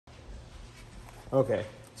Okay,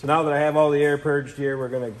 so now that I have all the air purged here, we're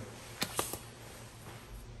going to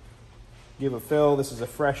give a fill. This is a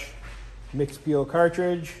fresh MixPeel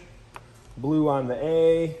cartridge. Blue on the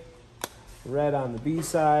A, red on the B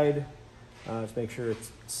side. Let's make sure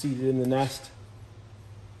it's seated in the nest.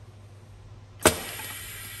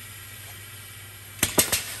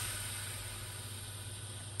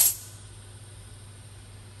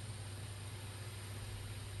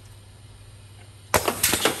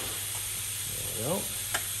 There we go.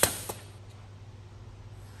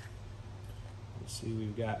 You see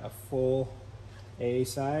we've got a full A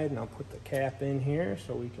side, and I'll put the cap in here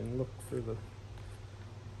so we can look for the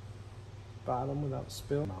bottom without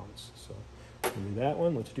spill mounts. So we'll do that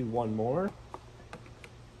one. Let's do one more.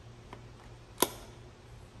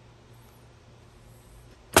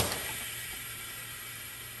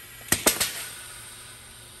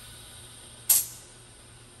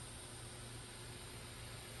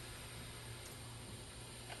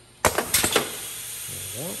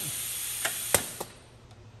 There we go.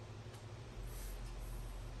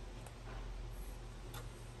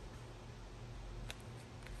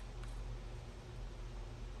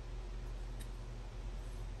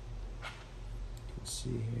 See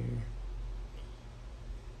here,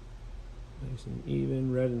 nice and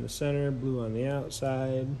even, red in the center, blue on the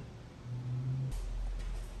outside. And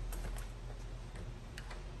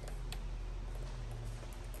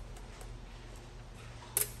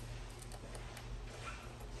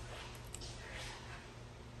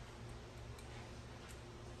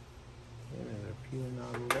another peel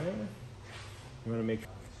nozzle there. You want to make sure.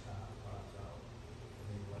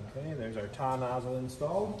 Okay, there's our U-Tah nozzle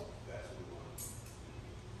installed.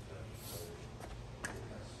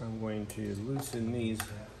 I'm going to loosen these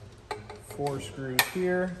 4 screws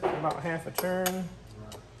here, about half a turn,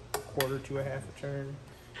 quarter to a half a turn,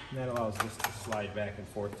 and that allows this to slide back and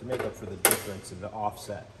forth to make up for the difference in the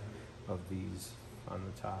offset of these on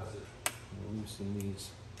the top. Loosen these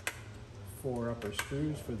 4 upper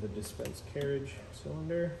screws for the dispense carriage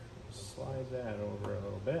cylinder. Slide that over a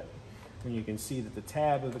little bit. And you can see that the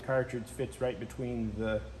tab of the cartridge fits right between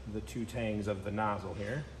the 2 tangs of the nozzle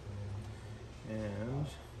here. And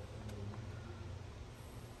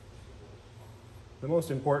the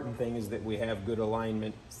most important thing is that we have good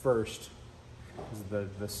alignment first.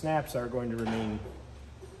 The snaps are going to remain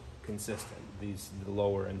consistent. The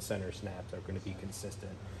lower and center snaps are going to be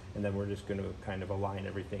consistent. And then we're just going to kind of align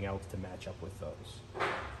everything else to match up with those.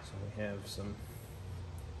 So we have some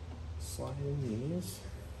sliding these.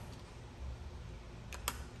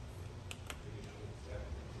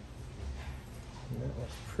 And that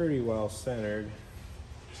looks pretty well centered.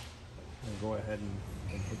 I'll go ahead and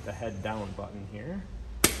hit the head down button here.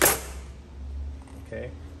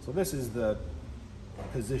 Okay, so this is the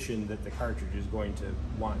position that the cartridge is going to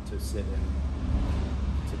want to sit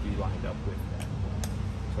in to be lined up with that.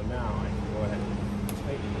 So now I can go ahead and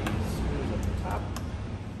tighten these screws at the top.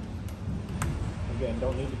 Again,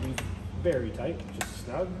 don't need to be very tight, just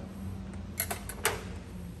snug.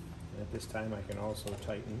 And at this time I can also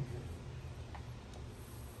tighten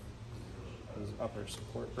these upper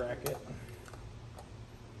support bracket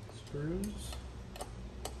screws.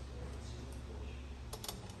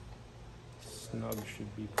 Snug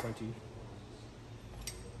should be plenty.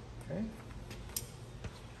 Okay.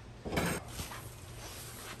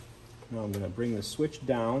 Now I'm going to bring the switch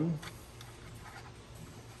down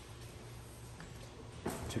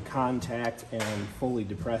to contact and fully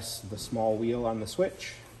depress the small wheel on the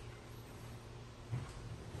switch.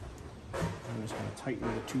 I'm just going to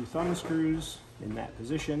tighten the 2 thumb screws in that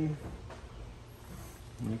position.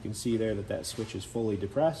 And you can see there that that switch is fully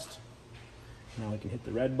depressed. Now I can hit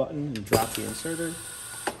the red button and drop the inserter.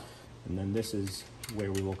 And then this is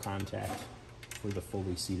where we will contact for the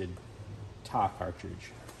fully seated U-Tah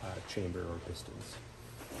cartridge chamber or pistons.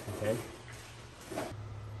 Okay?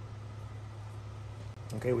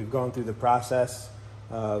 Okay, we've gone through the process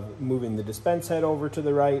of moving the dispense head over to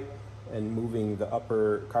the right and moving the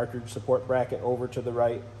upper cartridge support bracket over to the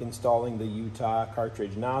right, installing the U-Tah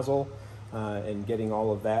cartridge nozzle, and getting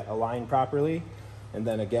all of that aligned properly. And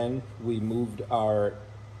then again, we moved our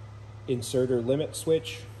inserter limit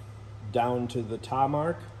switch down to the U-Tah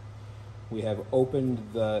mark. We have opened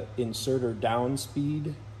the inserter down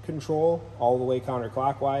speed control all the way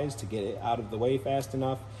counterclockwise to get it out of the way fast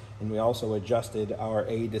enough. And we also adjusted our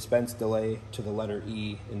A dispense delay to the letter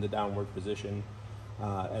E in the downward position,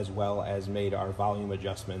 as well as made our volume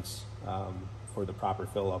adjustments for the proper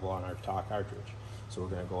fill level on our U-Tah cartridge. So we're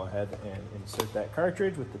going to go ahead and insert that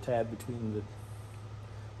cartridge with the tab between the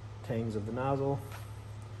tangs of the nozzle.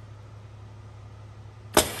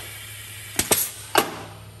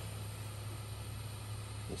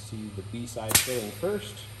 You see the B side filling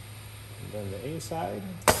first, and then the A side.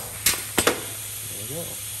 There we go.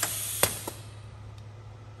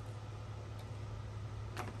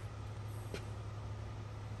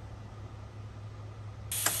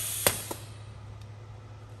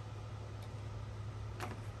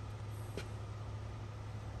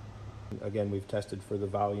 Again, we've tested for the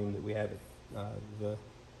volume that we have the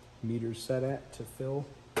meters set at to fill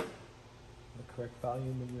the correct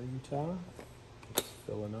volume in the U-Tah. Let's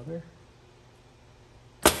fill another.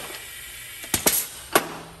 There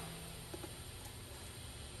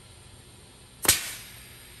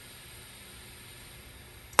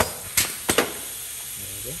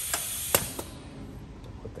we go.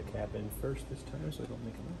 Put the cap in first this time so I don't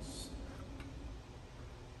make a mess.